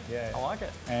 Yeah. I like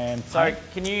it. And So paint.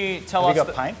 can you tell Have us...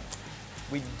 you got paint?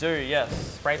 We do, yes.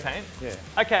 Spray paint? Yeah.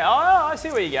 Okay, I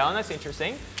see where you're going. That's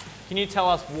interesting. Can you tell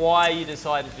us why you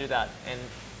decided to do that? And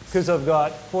Because I've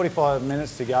got 45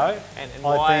 minutes to go. And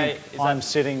I why think is I'm that?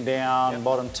 sitting down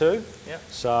bottom two. Yep.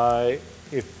 So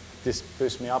if this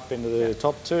boosts me up into the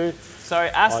top two, So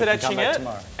acid I can come etching back it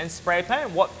tomorrow. and spray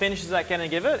paint, what finish is that going to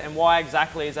give it, and why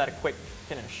exactly is that a quick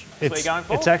finish? That's what you're going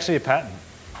for? It's actually a pattern.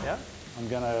 Yeah. I'm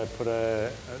going to put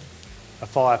a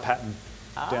fire pattern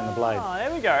down the blade. Ah,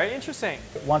 there we go. Interesting.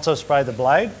 Once I spray the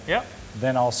blade, Yep.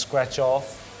 then I'll scratch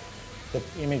off the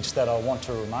image that I want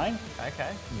to remain. Okay.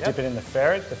 Dip it in the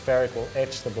ferret will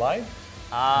etch the blade.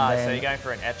 Ah, And so then you're going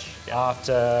for an etch. Yep.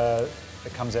 After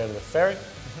that comes out of the ferrite.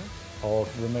 I'll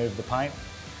remove the paint,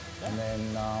 and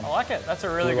then I like it. That's a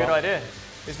really glue good up. idea.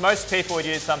 Because most people would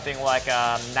use something like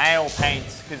nail paint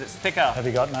because it's thicker. Have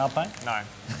you got nail paint? No.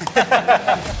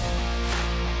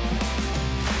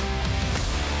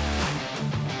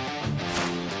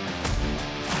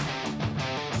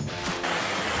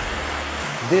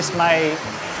 This may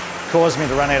cause me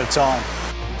to run out of time.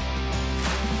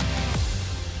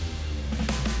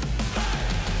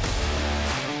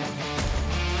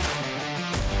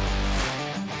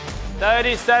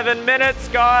 "37 minutes,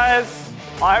 guys."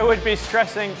 I would be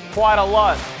stressing quite a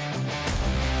lot.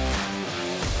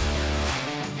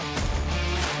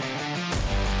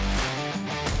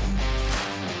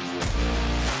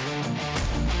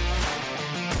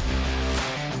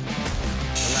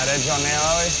 Putting that edge on now,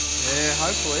 are we? Yeah,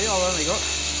 hopefully. I've only got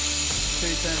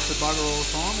 2 turns to bugger all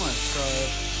time left, so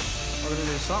I've got to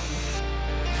do something.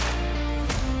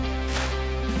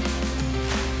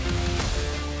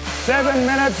 "7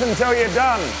 minutes until you're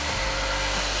done.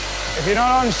 If you're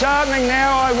not on sharpening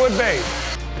now, I would be.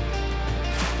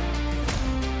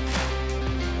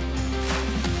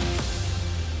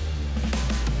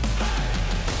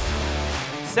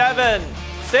 Seven,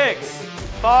 6,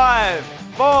 5,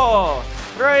 4,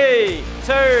 3,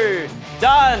 2,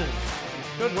 done.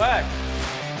 Good work.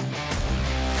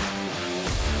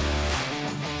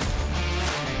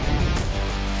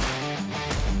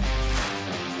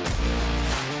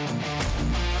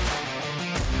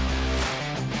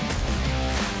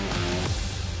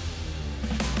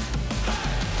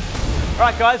 All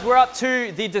right, guys, we're up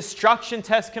to the destruction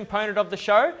test component of the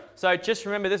show. So just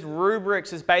remember, this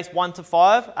rubrics is based 1 to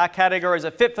 5. Our categories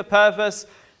are fit for purpose,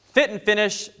 fit and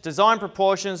finish, design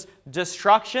proportions,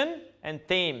 destruction, and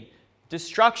theme.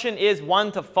 Destruction is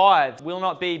 1 to 5. Will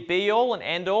not be be-all and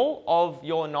end-all of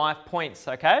your knife points,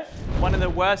 okay? One of the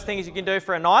worst things you can do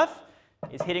for a knife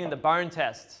is hitting the bone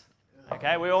test.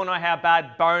 Okay, we all know how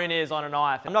bad bone is on a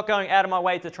knife. I'm not going out of my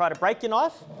way to try to break your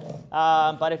knife,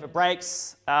 but if it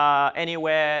breaks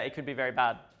anywhere, it could be very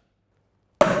bad.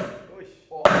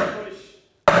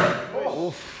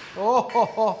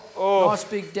 Nice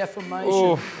big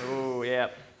deformation. Ooh, yeah.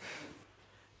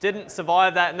 Didn't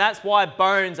survive that, and that's why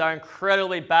bones are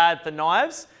incredibly bad for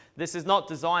knives. This is not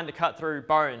designed to cut through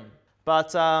bone,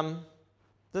 but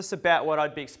this is about what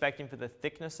I'd be expecting for the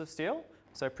thickness of steel.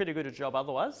 So pretty good a job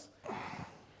otherwise.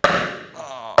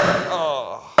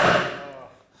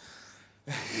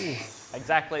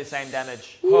 Exactly the same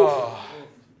damage.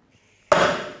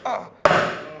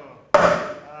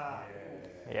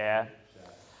 Yeah.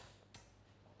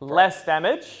 Less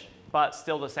damage, but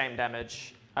still the same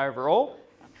damage overall.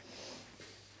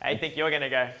 How do you think you're going to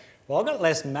go? Well, I've got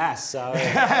less mass, so...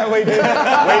 we did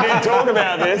talk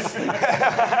about this.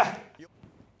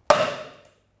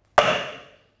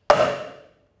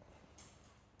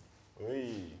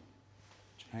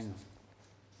 Hang on.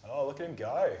 Oh, look at him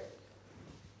go.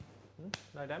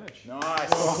 No damage. Nice.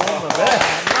 Well done.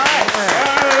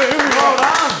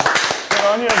 Good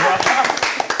on you, brother.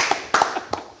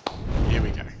 Here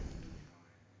we go.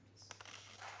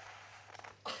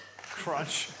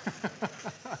 Crunch.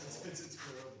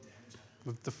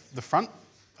 The front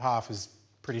half is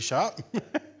pretty sharp.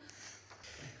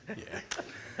 Yeah.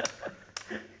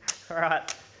 All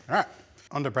right. All right,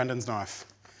 on to Brendan's knife.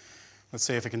 Let's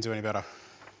see if it can do any better.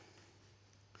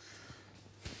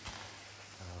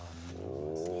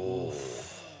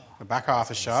 The back half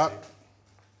is sharp.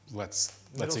 Let's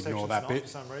ignore that bit. For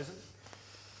some reason.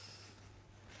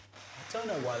 I don't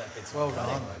know why that bit's Well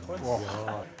done.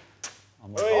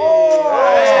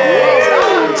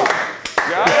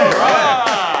 Yeah,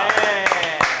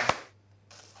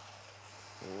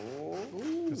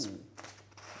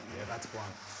 that's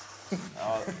blunt.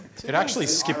 It actually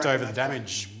skipped over the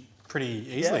damage pretty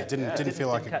easily. It didn't feel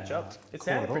like it catch up. It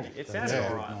sounded all. pretty. It sounded Yeah.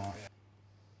 all right.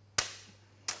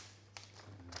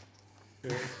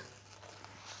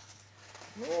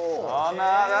 Oh, no,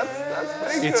 that's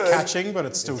pretty It's good. catching, but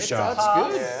it's still sharp.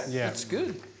 That's good. Yeah. That's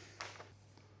good.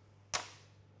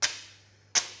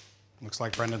 Looks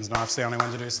like Brendan's knife's the only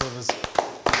one to do slivers.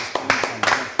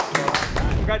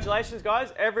 Congratulations,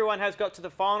 guys. Everyone has got to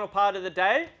the final part of the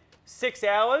day. 6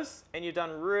 hours, and you've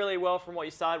done really well from what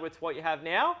you started with to what you have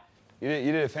now. You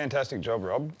did a fantastic job,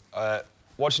 Rob.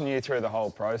 Watching you through the whole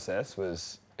process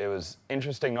was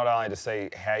interesting, not only to see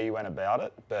how you went about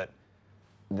it, but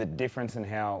the difference in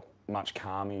how much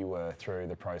calmer you were through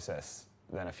the process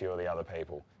than a few of the other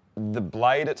people. The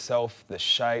blade itself, the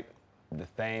shape, the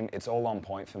theme, it's all on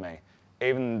point for me.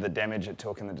 Even the damage it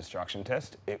took in the destruction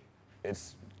test,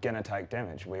 it's going to take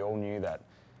damage. We all knew that.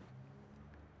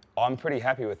 I'm pretty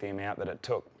happy with the amount that it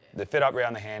took The fit up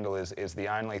around the handle is the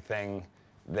only thing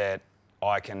that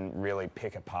I can really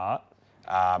pick apart.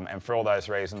 And for all those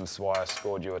reasons, why I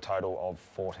scored you a total of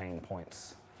 14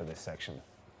 points for this section.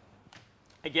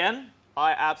 Again,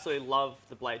 I absolutely love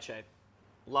the blade shape.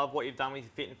 Love what you've done with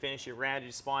your fit and finish. You rounded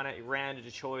your spine out, you rounded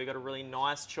your choil, you got a really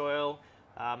nice choil.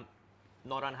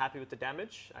 Not unhappy with the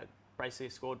damage. I basically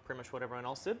scored pretty much what everyone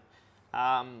else did.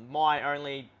 My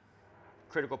only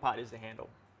critical part is the handle,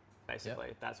 basically.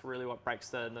 Yep. That's really what breaks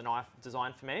the knife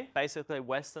design for me. Basically,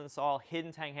 Western style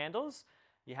hidden tang handles,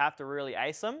 you have to really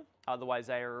ace them, otherwise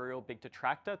they are a real big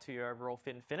detractor to your overall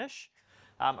fit and finish.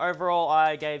 Overall,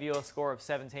 I gave you a score of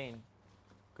 17.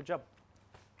 Good job.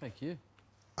 Thank you.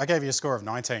 I gave you a score of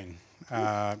 19.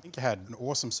 I think you had an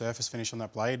awesome surface finish on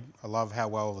that blade. I love how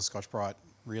well the Scotch-Brite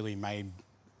really made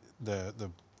the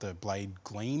blade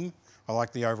gleam. I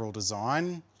like the overall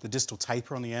design. The distal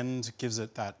taper on the end gives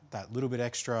it that little bit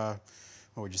extra,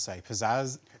 what would you say,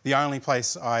 pizzazz. The only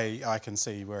place I can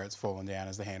see where it's fallen down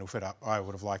is the handle fit up. I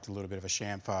would have liked a little bit of a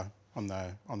chamfer on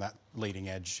that leading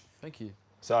edge. Thank you.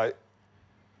 So,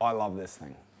 I love this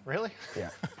thing. Really? Yeah.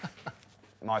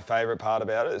 My favourite part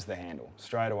about it is the handle.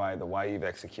 Straight away, the way you've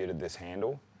executed this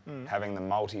handle, having the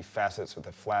multi-facets with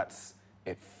the flats,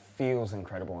 it feels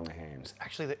incredible in the hands.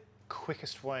 Actually, the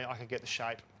quickest way I could get the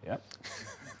shape. Yep.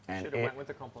 And Should have went with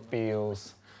the compliment.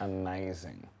 Feels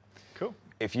amazing. Cool.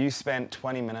 If you spent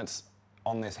 20 minutes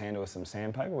on this handle with some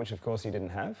sandpaper, which of course you didn't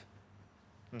have,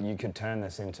 you could turn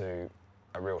this into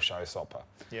a real showstopper.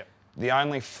 Yep. The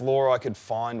only flaw I could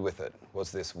find with it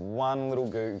was this one little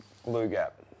glue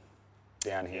gap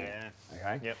down here. Yeah.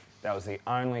 Okay? Yep. That was the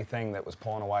only thing that was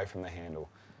pulling away from the handle.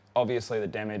 Obviously the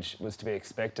damage was to be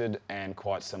expected and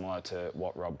quite similar to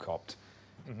what Rob copped.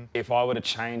 If I were to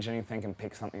change anything and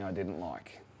pick something I didn't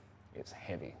like, it's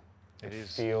heavy. It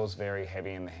feels very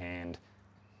heavy in the hand.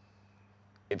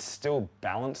 It's still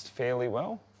balanced fairly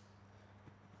well,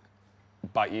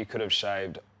 but you could have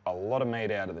shaved a lot of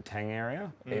meat out of the tang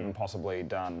area, even possibly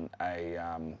done a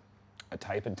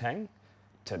tapered tang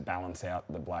to balance out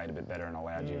the blade a bit better and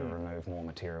allowed you to remove more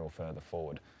material further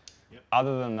forward. Yep.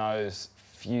 Other than those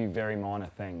few very minor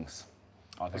things,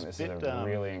 I think this is a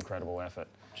really incredible effort.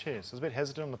 Cheers. I was a bit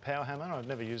hesitant on the power hammer. I'd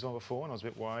never used one before and I was a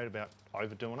bit worried about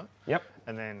overdoing it. Yep.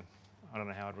 And then I don't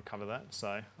know how I'd recover that, so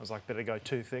I was like, better go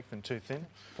too thick than too thin.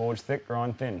 Forge thick,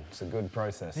 grind thin. It's a good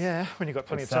process. Yeah, when you've got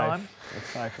plenty of time. It's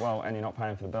safe. Well, and you're not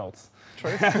paying for the belts.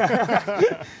 True.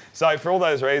 So for all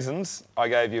those reasons, I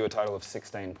gave you a total of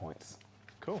 16 points.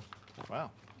 Cool.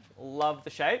 Wow. Love the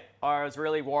shape. I was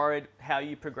really worried how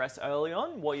you progressed early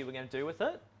on, what you were going to do with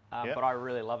it. But I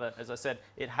really love it. As I said,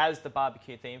 it has the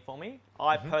barbecue theme for me.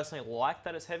 I personally like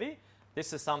that it's heavy.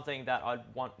 This is something that I'd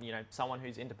want, someone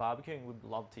who's into barbecuing would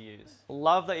love to use.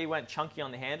 Love that you went chunky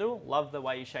on the handle. Love the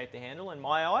way you shaped the handle. In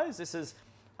my eyes, this is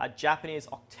a Japanese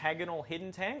octagonal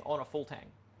hidden tang on a full tang.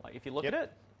 Like if you look at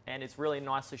it, and it's really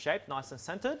nicely shaped, nice and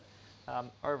centered.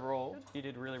 Overall, you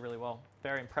did really, really well.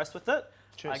 Very impressed with it.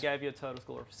 Cheers. I gave you a total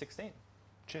score of 16.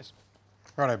 Cheers.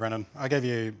 Righto, Brendan. I gave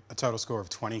you a total score of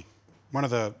 20. One of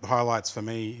the highlights for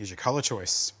me is your colour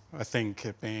choice. I think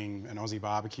it being an Aussie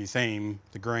barbecue theme,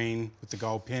 the green with the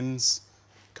gold pins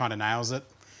kind of nails it.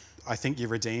 I think you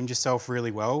redeemed yourself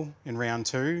really well in round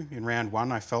 2. In round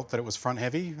 1, I felt that it was front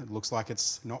heavy. It looks like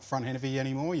it's not front heavy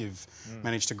anymore. You've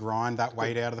managed to grind that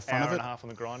weight out of the front of it. Hour and a half on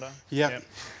the grinder. Yep.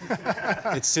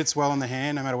 It sits well in the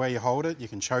hand no matter where you hold it. You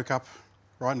can choke up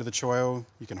right into the choil.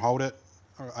 You can hold it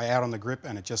out on the grip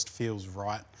and it just feels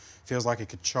right. Feels like it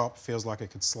could chop, feels like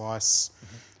it could slice.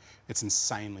 It's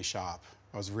insanely sharp.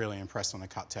 I was really impressed on the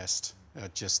cut test.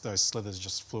 Those slithers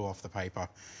just flew off the paper.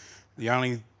 The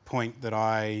only point that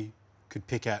I could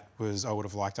pick at was I would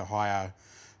have liked a higher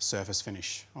surface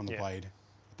finish on the blade.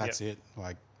 That's it.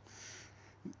 Like,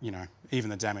 even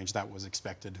the damage that was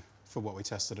expected for what we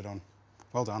tested it on.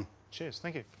 Well done. Cheers,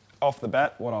 thank you. Off the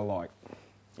bat, what I like,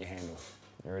 your handle.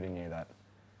 You already knew that.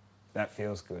 That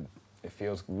feels good. It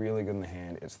feels really good in the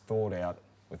hand. It's thought out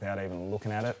without even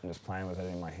looking at it and just playing with it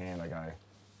in my hand. I go,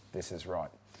 this is right.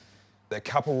 There are a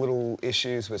couple little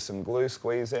issues with some glue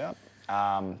squeeze out,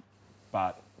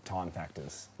 but time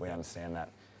factors, we understand that.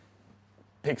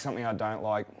 Pick something I don't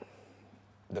like.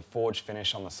 The forged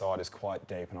finish on the side is quite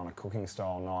deep, and on a cooking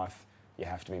style knife, you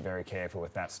have to be very careful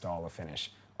with that style of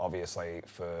finish. Obviously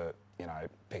for,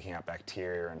 picking up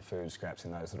bacteria and food scraps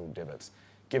in those little divots.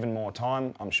 Given more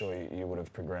time, I'm sure you would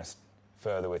have progressed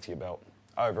further with your belt.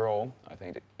 Overall, I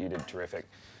think you did terrific.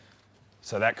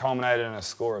 So that culminated in a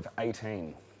score of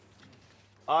 18.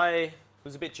 I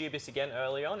was a bit dubious again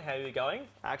early on how you were going.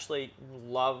 I actually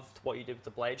loved what you did with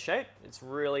the blade shape. It's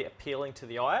really appealing to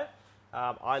the eye.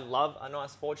 I love a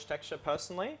nice forged texture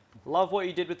personally. Love what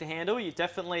you did with the handle. You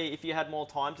definitely, if you had more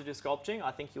time to do sculpting,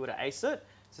 I think you would have aced it.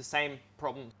 It's the same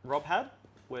problem Rob had,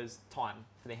 was time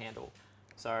for the handle.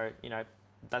 So, you know,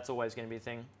 that's always going to be a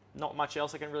thing. Not much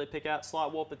else I can really pick out.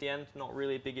 Slight warp at the end, not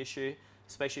really a big issue,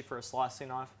 especially for a slicing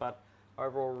knife, but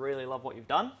overall really love what you've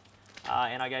done.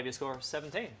 And I gave you a score of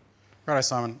 17. Righto,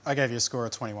 Simon. I gave you a score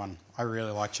of 21. I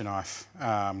really liked your knife.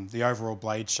 The overall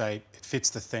blade shape, it fits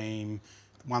the theme.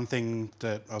 One thing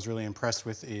that I was really impressed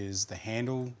with is the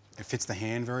handle. It fits the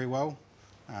hand very well.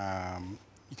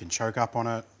 You can choke up on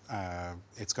it.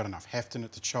 It's got enough heft in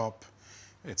it to chop.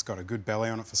 It's got a good belly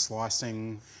on it for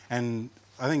slicing. And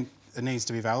I think it needs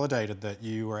to be validated that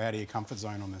you were out of your comfort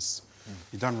zone on this.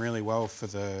 You've done really well for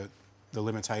the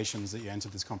limitations that you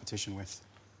entered this competition with.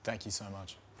 Thank you so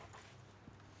much.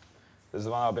 This is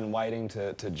the one I've been waiting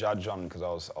to judge on because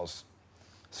I was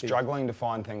struggling to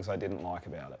find things I didn't like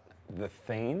about it. The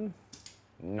theme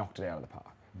knocked it out of the park.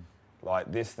 Like,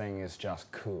 this thing is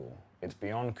just cool. It's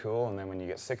beyond cool, and then when you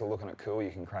get sick of looking at cool, you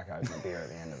can crack open a beer at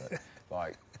the end of it.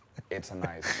 Like, it's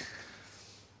amazing.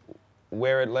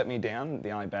 Where it let me down,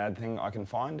 the only bad thing I can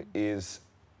find is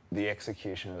the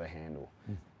execution of the handle.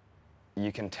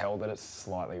 You can tell that it's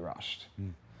slightly rushed.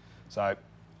 So,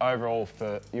 overall,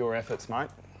 for your efforts, mate,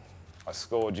 I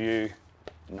scored you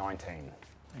 19.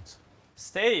 Thanks.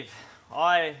 Steve,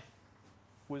 I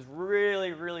was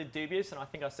really, really dubious, and I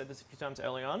think I said this a few times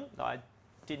early on. I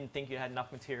didn't think you had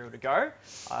enough material to go.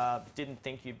 Didn't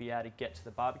think you'd be able to get to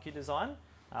the barbecue design.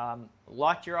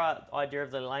 Liked your idea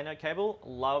of the Lano cable.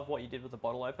 Love what you did with the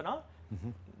bottle opener.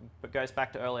 But goes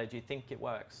back to earlier, do you think it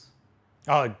works?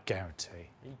 I guarantee.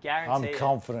 You guarantee I'm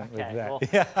confident okay,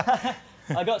 with that.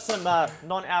 Well, I got some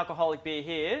non-alcoholic beer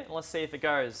here. Let's see if it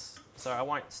goes. So I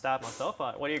won't stab myself,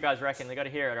 but what do you guys reckon? They got to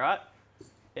hear it, all right?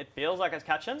 It feels like it's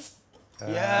catching.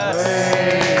 Yes!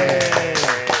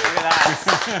 Look at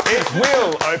that. It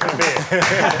will open a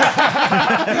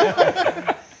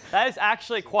beer. That is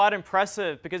actually quite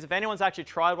impressive, because if anyone's actually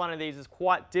tried one of these, it's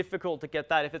quite difficult to get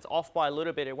that. If it's off by a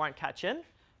little bit, it won't catch in.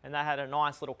 And that had a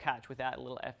nice little catch without a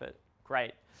little effort.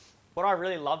 Great. What I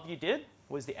really loved you did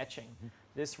was the etching.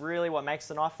 This really what makes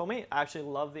the knife for me. I actually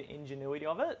love the ingenuity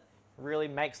of it. Really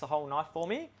makes the whole knife for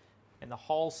me. And the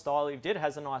whole style you did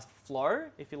has a nice flow.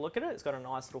 If you look at it, it's got a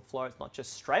nice little flow. It's not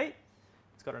just straight.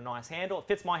 It's got a nice handle. It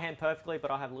fits my hand perfectly, but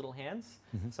I have little hands.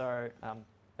 So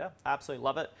yeah, absolutely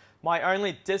love it. My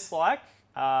only dislike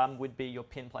would be your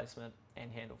pin placement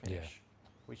and handle finish,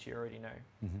 which you already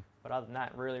know. But other than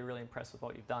that, really, really impressed with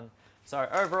what you've done. So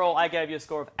overall, I gave you a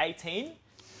score of 18.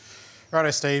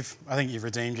 Righto, Steve. I think you've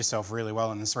redeemed yourself really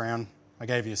well in this round. I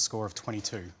gave you a score of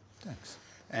 22. Thanks.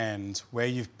 And where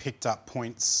you've picked up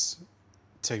points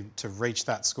to reach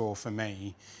that score for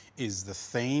me is the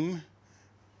theme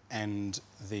and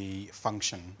the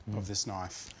function of this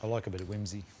knife. I like a bit of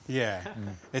whimsy. Yeah,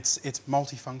 it's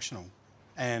multifunctional.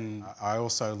 And I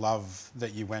also love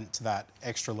that you went to that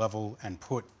extra level and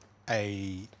put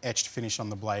a etched finish on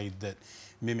the blade that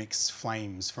mimics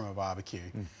flames from a barbecue.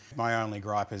 My only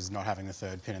gripe is not having the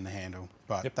third pin in the handle,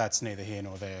 but that's neither here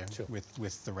nor there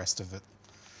with the rest of it.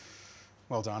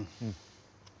 Well done.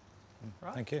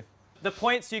 Right. Thank you. The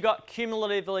points you got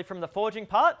cumulatively from the forging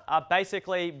part are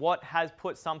basically what has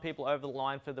put some people over the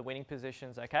line for the winning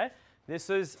positions, okay? This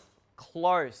is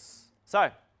close. So,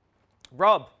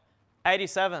 Rob,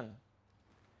 87.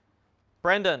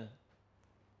 Brendan,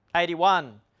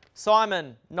 81.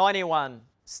 Simon, 91.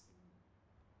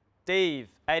 Steve,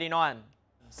 89.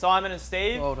 Simon and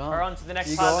Steve are on to the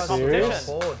next part of the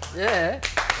competition. Yeah.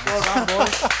 Well done,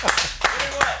 boys.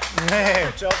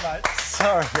 Man, good job, mate.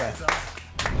 Sorry, mate.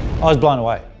 I was blown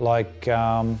away. Like,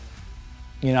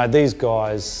 you know, these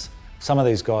guys, some of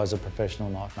these guys are professional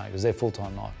knife makers. They're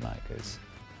full-time knife makers.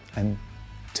 And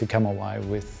to come away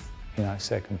with, you know,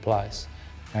 second place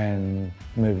and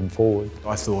moving forward.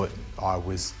 I thought I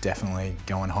was definitely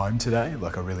going home today,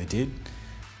 like I really did.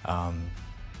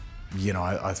 You know,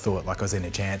 I thought like I was in a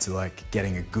chance of like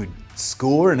getting a good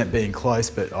score and it being close,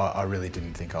 but I really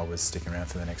didn't think I was sticking around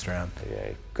for the next round.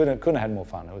 Yeah, couldn't have had more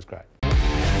fun. It was great.